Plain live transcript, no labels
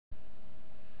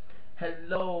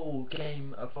Hello,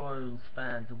 Game of Thrones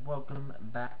fans, and welcome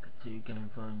back to Game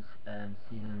of Thrones um,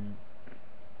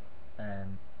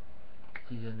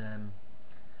 season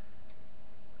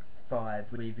 5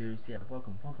 reviews. Yeah,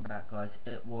 welcome back, guys.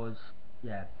 It was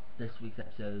this week's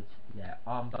episode.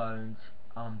 Unbowed,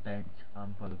 Unbent,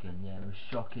 Unbroken. Yeah, it was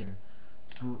shocking,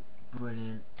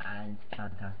 brilliant, and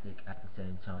fantastic at the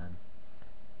same time.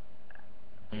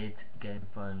 Did Game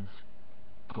of Thrones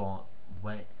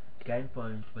went Game of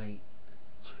Thrones went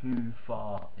too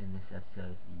far in this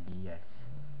episode? Yes.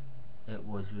 It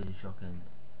was really shocking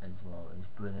as well. It was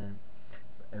brilliant.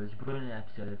 It was a brilliant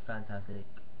episode, fantastic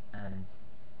and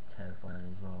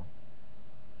terrifying as well.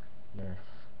 Yes,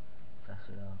 that's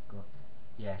what I've got.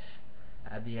 Yes,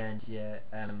 at the end,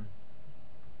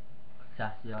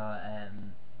 Sasha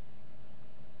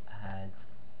had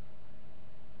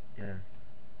yeah,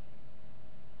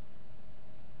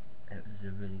 it was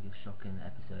a really good, shocking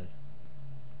episode.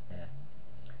 Yeah,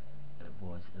 it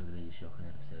was a really shocking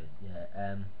episode.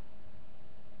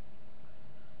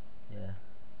 Yeah.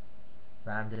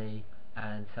 Ramsay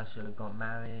and Sasha got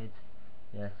married.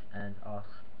 Yes, and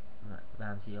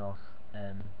Ramsay asked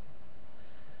and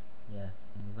we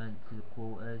went to the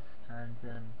quarters and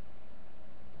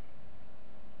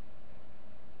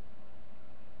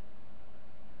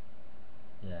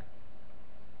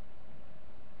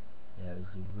yeah, it was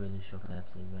a really shocking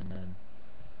episode when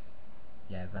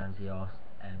Ramsay asked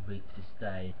Rick to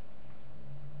stay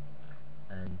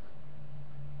and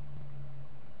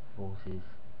forces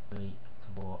Rick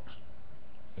to watch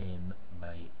him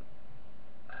rape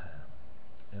her.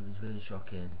 It was really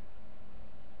shocking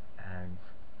and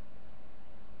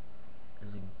it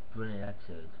was a brilliant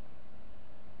episode.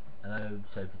 I know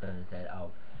Sophie said,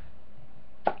 oh,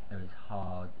 it was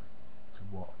hard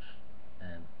to watch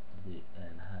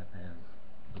her parents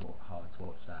thought hard to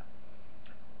watch that.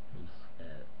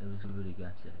 It was a really good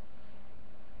episode.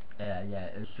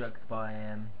 It was directed by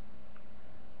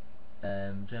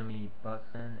Jeremy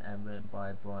Buxton and written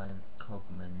by Brian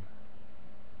Cogman.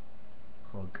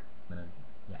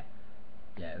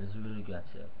 Yeah, it was a really good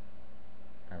episode.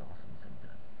 And awesome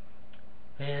sometimes.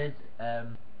 Here's a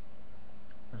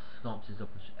synopsis of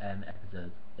the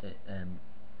episode.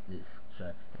 This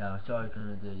show. Yeah, I'm sorry I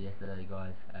couldn't do it yesterday,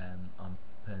 guys. I'm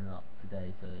putting it up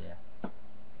today, so yeah.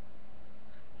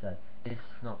 So this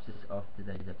synopsis of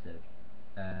today's episode.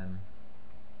 Um,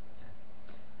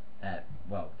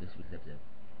 this week's episode.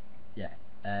 Yeah.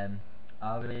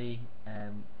 Arya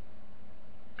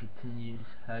continues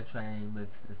her training with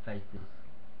the Faceless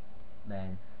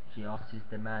Men. She asks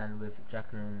the man with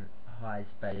Jacqueline High's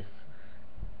face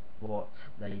what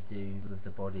they do with the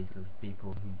bodies of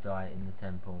people who die in the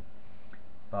temple.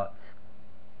 But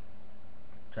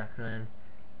Jackal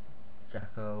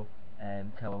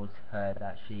tells her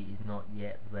that she is not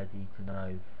yet ready to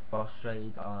know.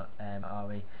 Frustrated,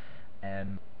 Arya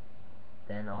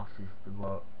then asks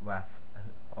the Wrath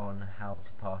on how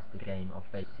to pass the game of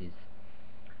faces.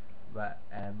 Wrath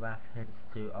hints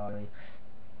to Arya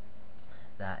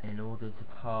that in order to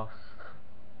pass,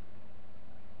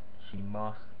 she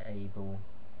must able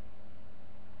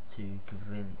to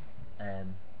convince a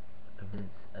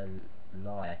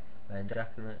lie. When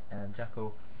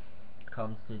Jackal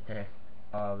comes to test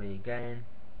Arya again,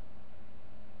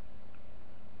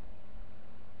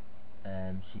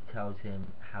 she tells him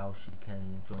how she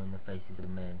can join the Faces of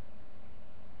Men.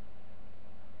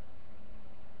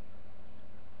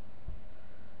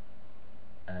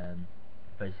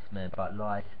 But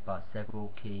lies but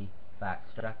several key facts.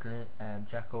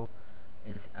 Jackal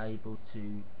is able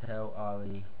to tell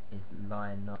Arya is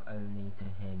lying not only to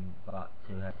him but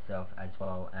to herself as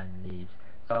well and leaves.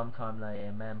 Sometime later,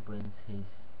 a man brings his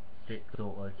sick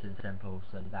daughter to the temple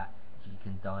so that she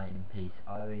can die in peace.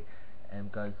 Arya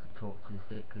goes to talk to the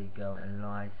sickly girl and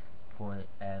lies point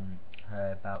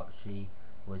her about she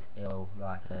was ill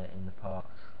like her in the past.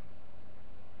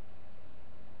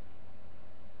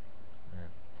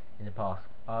 In the past,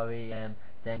 Arya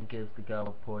then gives the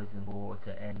girl poison water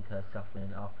to end her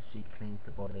suffering. After she cleans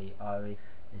the body, Arya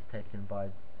is taken by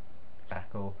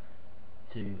Jackal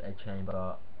to a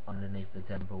chamber underneath the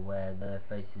temple where the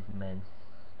Faces Men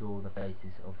store the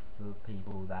faces of the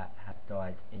people that have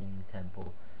died in the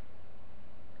temple.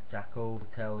 Jackal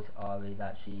tells Arya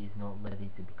that she is not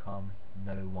ready to become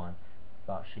no one,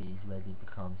 but she is ready to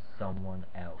become someone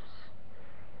else.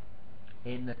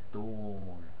 In the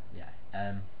dawn,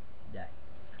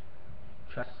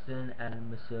 Tristan and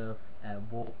myself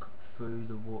walk through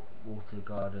the water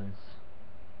gardens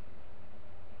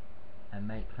and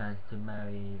make plans to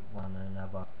marry one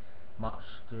another, much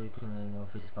to the chagrin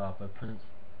of his father. Prince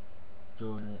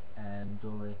Dory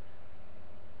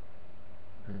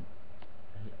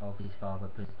of his father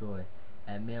Prince Dory.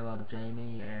 And meanwhile,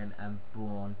 Jaime and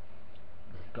Bronn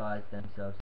disguise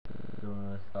themselves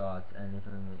as guards and live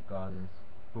in the gardens.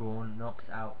 Bronn knocks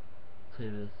out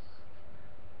Tyrion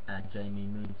and Jaime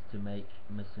moves to make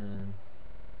Mission,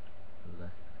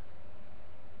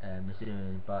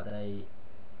 but they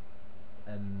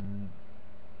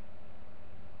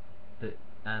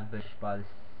ambushed by the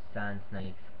sand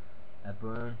snakes.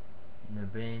 Bronn,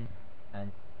 Nabin,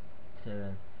 and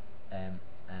Tyrion, and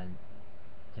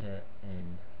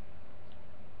Tyrion.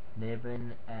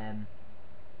 Nabin,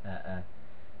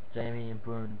 Jaime and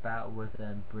Bronn battle with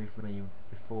them briefly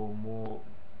before more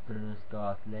Daenerys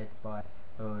guards led by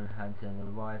Owen Hanson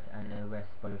arrive and arrest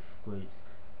both groups.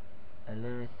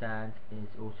 Lena Sand is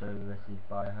also arrested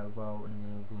by her role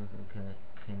in the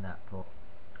kidnap plot.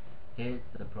 Here's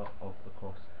the plot of the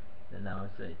course that now I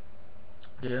see.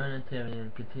 Gillen and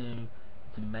Tyrion continue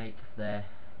to make their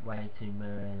way to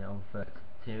Meereen on foot.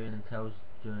 Tyrion tells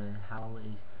Gillen how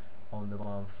he's on the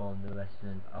run from the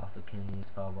restaurant after killing his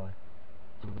father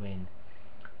to win,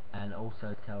 and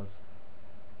also tells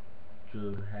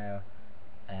Drew how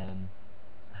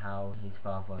his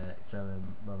father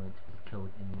Jerome was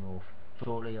killed in the north.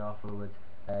 Shortly afterwards,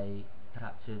 they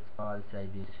captured by the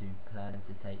Saviors who planned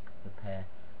to take the pair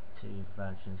to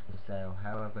Vantions for sale.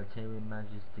 However, Tyrion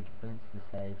manages to convince the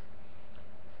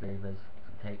slavers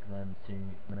to take them to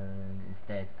Meereen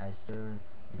instead, as Jerome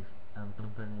is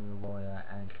accompanying a warrior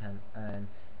and can earn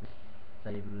the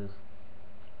saviors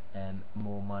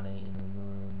more money in the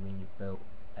newly built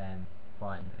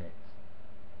fighting pits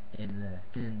in the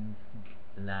King's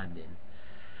Landing.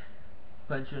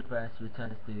 Petyr first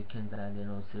returns to the King's Landing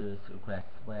on Cersei's request,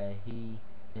 where he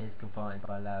is confronted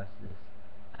by Lannister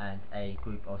and a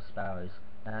group of sparrows.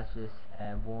 Lannister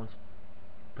warns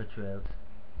Petyr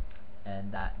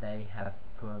that they have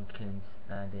put King's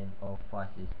Landing of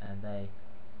vices, and they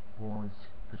warns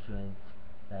Petyr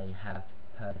they have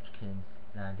purged King's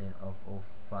Landing of all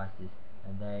vices,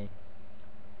 and they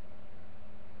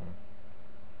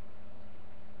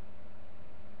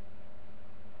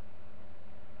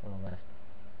hold on,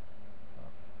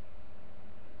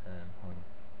 hold on.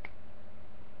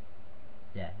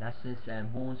 Yeah, that's just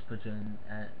warns Petyr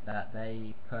that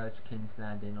they purge King's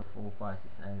Landing of all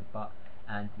vices,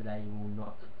 and they will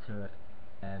not turret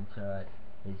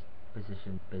his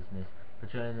business.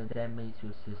 Petyr then meets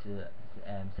with Cersei,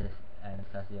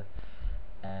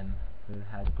 who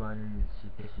has grown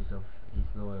suspicious of his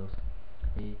loyals.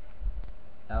 He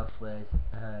elsewhere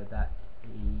heard that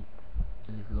he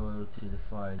is loyal to the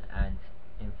throne and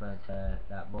influenced her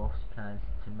that Ross plans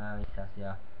to marry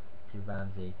Cersei to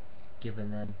Ramsay,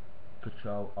 giving them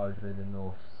control over the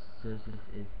north. Cersei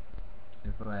is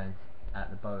influenced at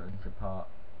the Boltons apart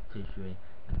Tishri,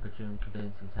 and Petyr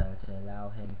convinces her to allow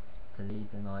him to lead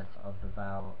the Knights of the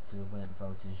Vow to the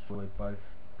Winterfell to destroy both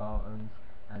Boltons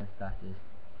and Stattis,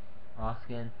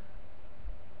 asking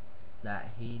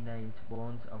that he named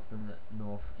Wands of the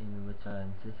North in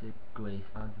return. Cersei agrees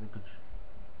under the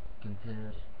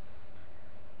continuous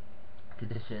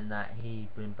condition that he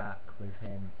bring back with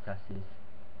him Cersei's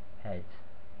head.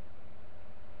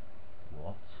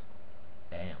 What?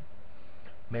 Damn.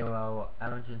 Meanwhile,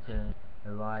 Arrington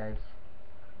arrives.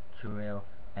 Tyrell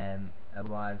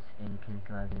arrives in King's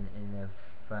Landing in the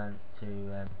front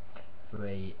to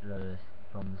free Lois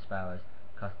from the Sparrows'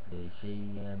 custody. She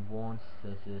warns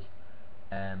Cersei,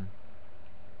 I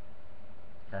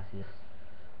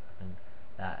think,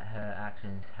 that her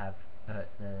actions have hurt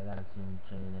the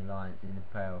Lannister alliance in the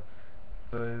peril.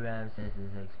 Through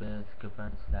Cersei's experience,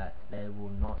 confronts that there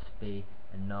will not be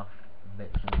enough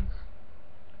victims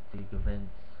to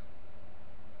convince.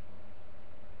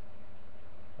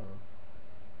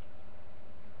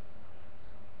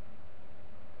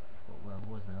 What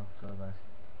was now? Sorry guys.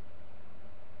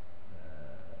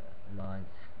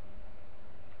 Alliance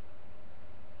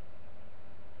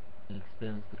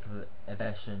experience the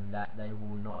aversion that they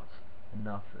will not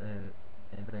enough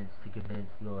events to convince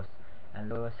Loras,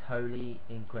 and Loras wholly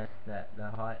inquests that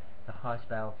the high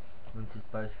spell enters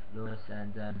both Loras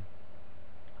and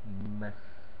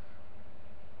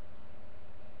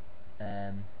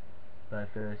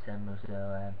both Loras and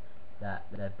Marcel, that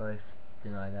they both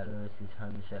deny that Loras is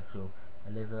homosexual.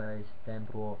 Olivia is then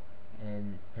brought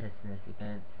in pettiness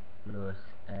against Loras,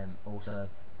 also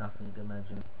nothing to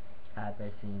imagine had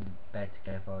they seen bed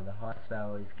together. The High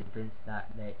Spell is convinced that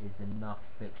there is enough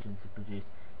fiction to produce,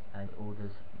 and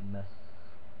orders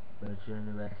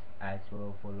journalists as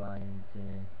well for lying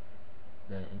during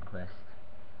the inquest.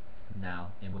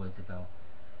 Now in Winterfell,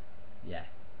 yeah,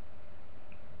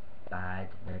 bad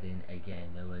wedding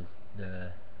again. There was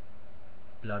the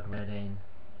blood wedding,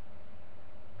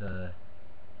 the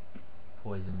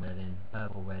poison wedding,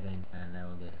 purple wedding, and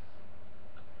all this.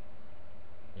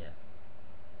 Yeah,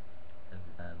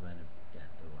 random. Yeah,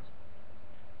 it was.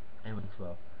 Anyway,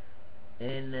 well,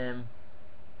 in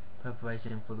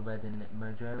preparation for the wedding,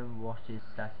 Jerome washes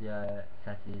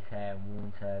Sassy's hair and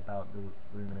warns her about the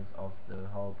rumours of the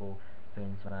horrible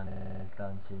things Randy had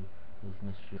done to his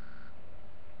mistress.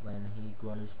 When he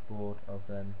grows bored of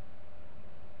them,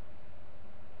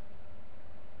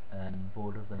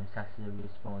 Sassy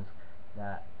responds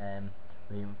that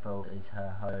Greenfield is her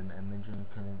home and Benjamin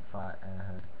couldn't fight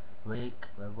her. Rick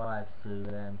arrives to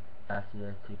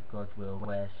Sassia to Godwill,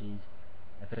 where she's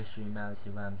officially married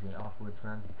to Ramsay. Afterwards,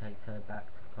 Ramsay takes her back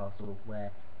to the castle,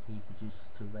 where he produces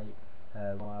to rape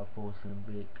her while forcing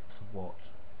Rick to watch.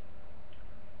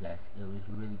 Yes, it was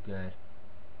really good,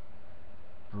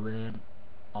 brilliant,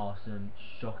 awesome,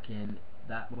 shocking.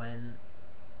 That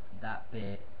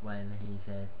bit when he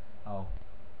said, "Oh,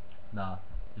 no,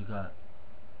 you're going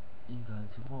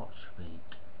to watch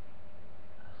Rick."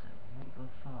 I said, "What the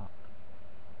fuck?"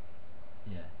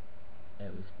 Yeah,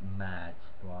 it was mad,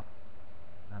 but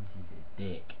Ramsay's a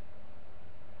dick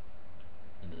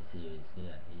in this series.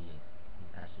 Yeah, he is.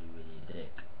 He's actually really a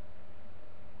dick.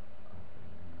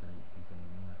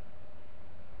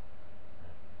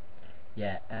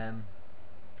 Yeah,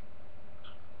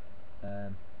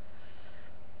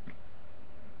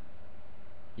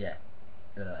 yeah,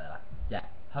 yeah.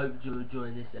 Hope you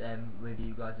enjoy this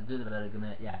review, guys. I do the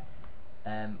development. Yeah.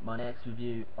 My next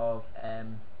review of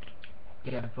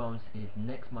Game of Thrones is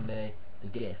next Monday, The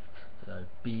Gift. So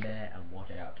be there and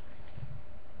watch out.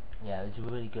 Yeah, it was a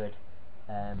really good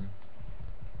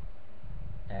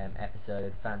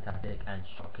episode, fantastic and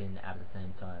shocking at the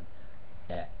same time.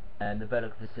 Yeah. The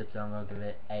verdict for the Sips, I'm gonna give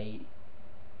it 8.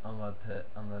 I'm gonna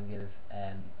give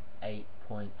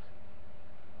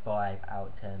 8.5 out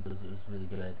of 10 because it was really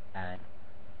good and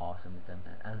awesome at the same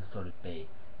time, and a solid B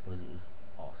because it was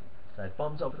awesome. So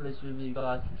thumbs up for this review,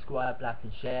 guys. Subscribe, like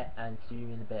and share, and see you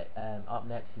in a bit. Up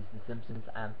next is The Simpsons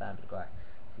and Family Guy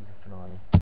season finale.